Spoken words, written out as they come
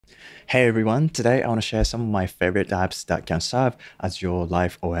Hey everyone, today I want to share some of my favorite apps that can serve as your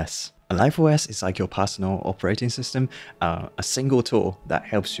LifeOS. A LifeOS is like your personal operating system, a single tool that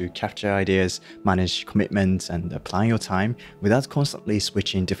helps you capture ideas, manage commitments, and plan your time without constantly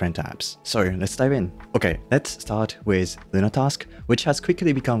switching different apps. So let's dive in. Okay, let's start with Lunatask, which has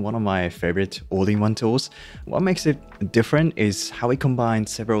quickly become one of my favorite all-in-one tools. What makes it different is how it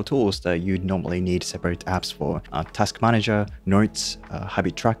combines several tools that you normally need separate apps for. Task Manager, Notes,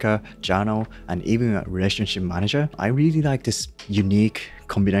 Habit Tracker, Journal, and even a Relationship Manager. I really like this unique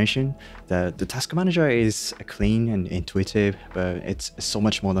combination. The task manager is clean and intuitive, but it's so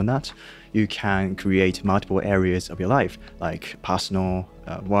much more than that. You can create multiple areas of your life, like personal,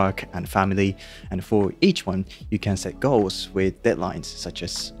 work, and family. And for each one, you can set goals with deadlines, such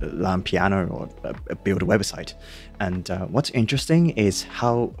as learn piano or build a website. And what's interesting is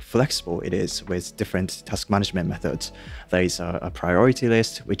how flexible it is with different task management methods. There is a priority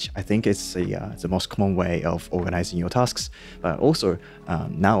list, which I think is the most common way of organizing your tasks, but also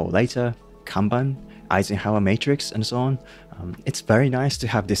now or later, Kanban, Eisenhower matrix, and so on. It's very nice to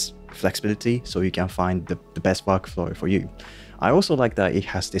have this flexibility so you can find the best workflow for you. I also like that it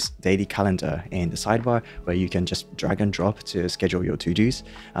has this daily calendar in the sidebar where you can just drag and drop to schedule your to-dos,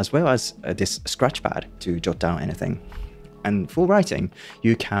 as well as this scratch pad to jot down anything. And for writing,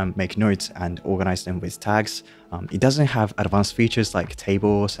 you can make notes and organize them with tags. It doesn't have advanced features like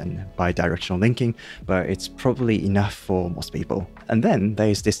tables and bi-directional linking, but it's probably enough for most people. And then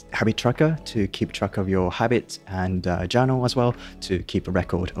there's this habit tracker to keep track of your habits, and journal as well to keep a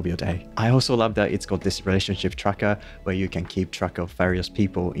record of your day. I also love that it's got this relationship tracker where you can keep track of various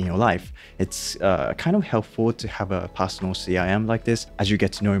people in your life. It's kind of helpful to have a personal CRM like this as you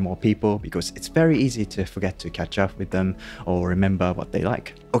get to know more people, because it's very easy to forget to catch up with them or remember what they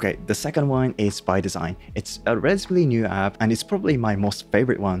like. Okay, the second one is ByDesign. It's a relatively new app, and it's probably my most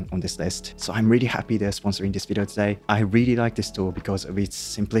favorite one on this list. So I'm really happy they're sponsoring this video today. I really like this tool because of its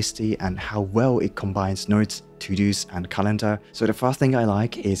simplicity and how well it combines notes, to-dos, and calendar. So the first thing I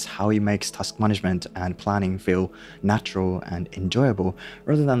like is how it makes task management and planning feel natural and enjoyable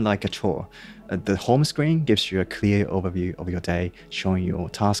rather than like a chore. The home screen gives you a clear overview of your day, showing your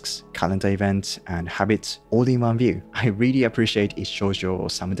tasks, calendar events, and habits all in one view. I really appreciate it shows your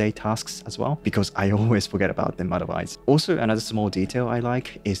someday tasks as well, because I always forget about them otherwise. Also, another small detail I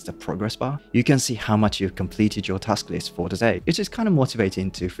like is the progress bar. You can see how much you've completed your task list for the day. It's just kind of motivating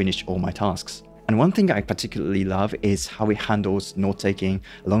to finish all my tasks. And one thing I particularly love is how it handles note-taking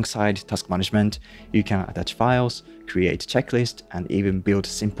alongside task management. You can attach files, create checklists, and even build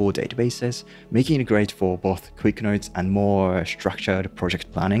simple databases, making it great for both quick notes and more structured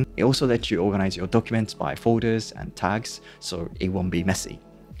project planning. It also lets you organize your documents by folders and tags, so it won't be messy.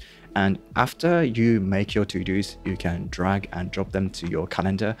 And after you make your to-dos, you can drag and drop them to your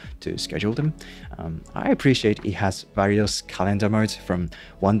calendar to schedule them. I appreciate it has various calendar modes from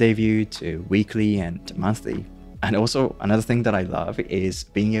one-day view to weekly and monthly. And also another thing that I love is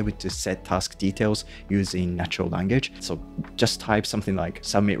being able to set task details using natural language. So just type something like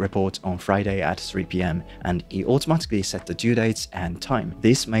submit report on Friday at 3 p.m. and it automatically sets the due dates and time.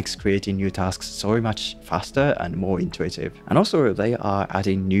 This makes creating new tasks so much faster and more intuitive. And also they are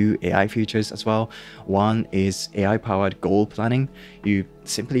adding new AI features as well. One is AI-powered goal planning. You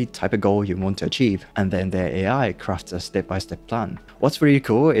simply type a goal you want to achieve, and then their AI crafts a step-by-step plan. What's really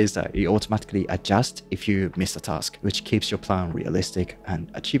cool is that it automatically adjusts if you miss a task, which keeps your plan realistic and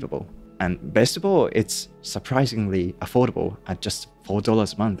achievable. And best of all, it's surprisingly affordable at just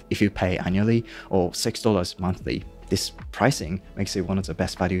 $4 a month if you pay annually, or $6 monthly. This pricing makes it one of the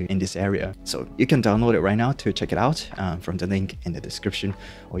best value in this area. So you can download it right now to check it out from the link in the description,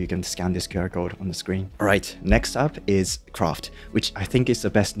 or you can scan this QR code on the screen. All right, next up is Craft, which I think is the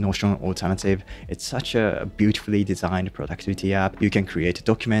best Notion alternative. It's such a beautifully designed productivity app. You can create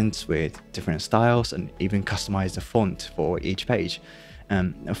documents with different styles and even customize the font for each page.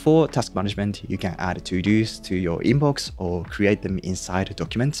 For task management, you can add to-dos to your inbox or create them inside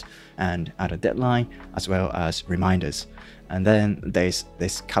documents and add a deadline as well as reminders. And then there's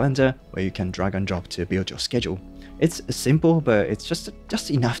this calendar where you can drag and drop to build your schedule. It's simple, but it's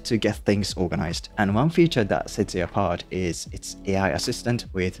just enough to get things organized. And one feature that sets it apart is its AI assistant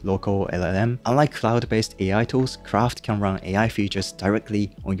with local LLM. Unlike cloud-based AI tools, Craft can run AI features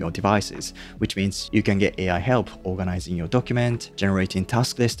directly on your devices, which means you can get AI help organizing your document, generating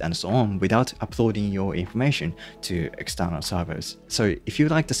task lists, and so on without uploading your information to external servers. So if you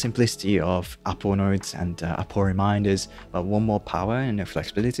like the simplicity of Apple Notes and Apple Reminders, but want more power and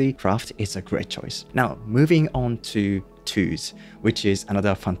flexibility, Craft is a great choice. Now, moving on to Tools, which is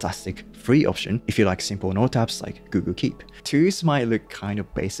another fantastic free option if you like simple note apps like Google Keep. Tools might look kind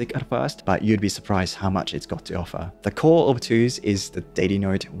of basic at first, but you'd be surprised how much it's got to offer. The core of Tools is the daily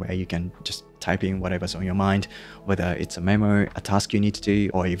note, where you can just type in whatever's on your mind, whether it's a memo, a task you need to do,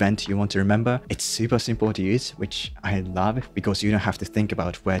 or event you want to remember. It's super simple to use, which I love because you don't have to think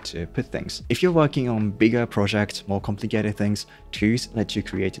about where to put things. If you're working on bigger projects, more complicated things, Tools let you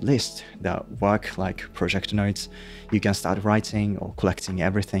create lists that work like project notes. You can start writing or collecting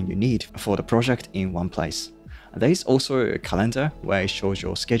everything you need for the project in one place. There is also a calendar where it shows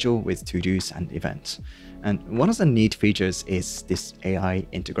your schedule with to-dos and events. And one of the neat features is this AI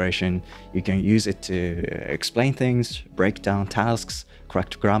integration. You can use it to explain things, break down tasks,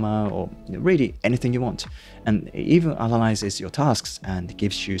 correct grammar, or really anything you want. And it even analyzes your tasks and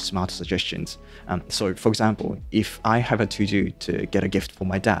gives you smart suggestions. So for example, if I have a to-do to get a gift for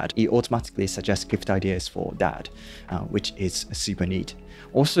my dad, it automatically suggests gift ideas for dad, which is super neat.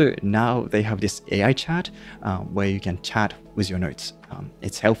 Also, now they have this AI chat where you can chat with your notes.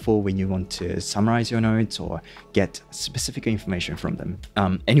 It's helpful when you want to summarize your notes or get specific information from them.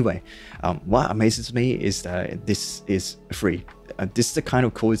 Anyway, what amazes me is that this is free. This is the kind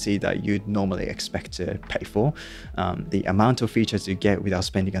of quality that you'd normally expect to pay for. The amount of features you get without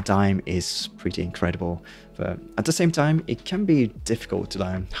spending a dime is pretty incredible. But at the same time, it can be difficult to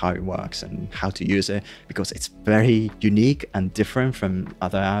learn how it works and how to use it because it's very unique and different from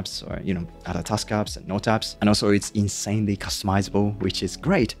other apps or other task apps and note apps. And also it's insanely customizable, which is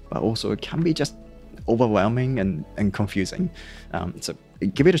great, but also it can be just overwhelming and confusing. So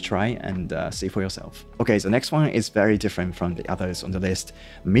give it a try and see for yourself. Okay, so next one is very different from the others on the list.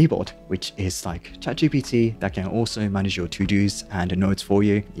 Me.bot, which is like ChatGPT that can also manage your to-dos and notes for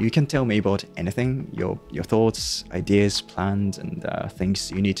you. You can tell Me.bot anything, your thoughts, ideas, plans, and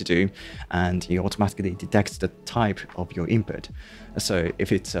things you need to do, and he automatically detects the type of your input. So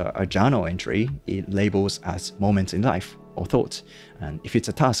if it's a journal entry, it labels as moments in life or thoughts. And if it's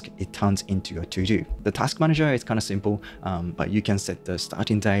a task, it turns into a to-do. The task manager is kind of simple, but you can set the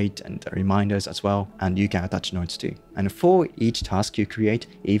starting date and the reminders as well, and you can attach notes too. And for each task you create,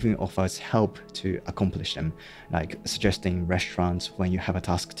 it even offers help to accomplish them, like suggesting restaurants when you have a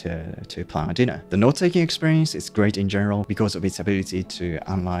task to plan a dinner. The note-taking experience is great in general because of its ability to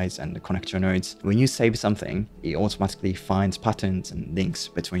analyze and connect your notes. When you save something, it automatically finds patterns and links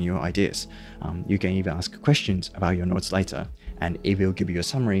between your ideas. You can even ask questions about your notes later, and it will give you a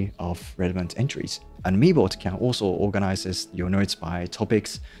summary of relevant entries. And Me.bot can also organize your notes by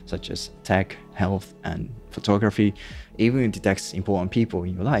topics such as tech, health, and photography. It even detects important people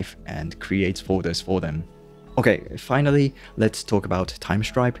in your life and creates folders for them. Okay, finally, let's talk about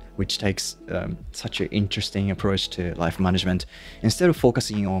TimeStripe, which takes such an interesting approach to life management. Instead of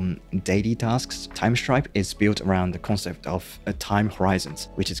focusing on daily tasks, TimeStripe is built around the concept of time horizons,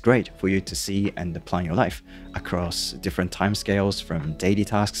 which is great for you to see and plan your life across different time scales, from daily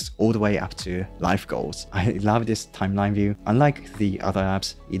tasks all the way up to life goals. I love this timeline view. Unlike the other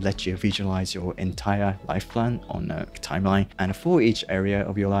apps, it lets you visualize your entire life plan on a timeline. And for each area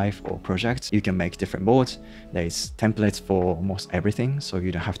of your life or project, you can make different boards. There's templates for almost everything, so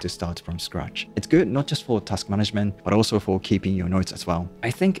you don't have to start from scratch. It's good not just for task management, but also for keeping your notes as well.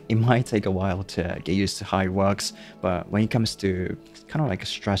 I think it might take a while to get used to how it works, but when it comes to kind of like a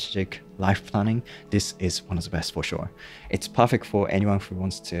strategic life planning, this is one of the best for sure. It's perfect for anyone who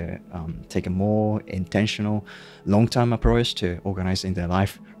wants to take a more intentional, long-term approach to organizing their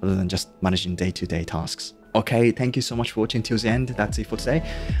life rather than just managing day-to-day tasks. Okay, thank you so much for watching till the end. That's it for today.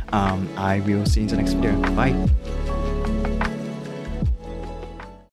 I will see you in the next video. Bye.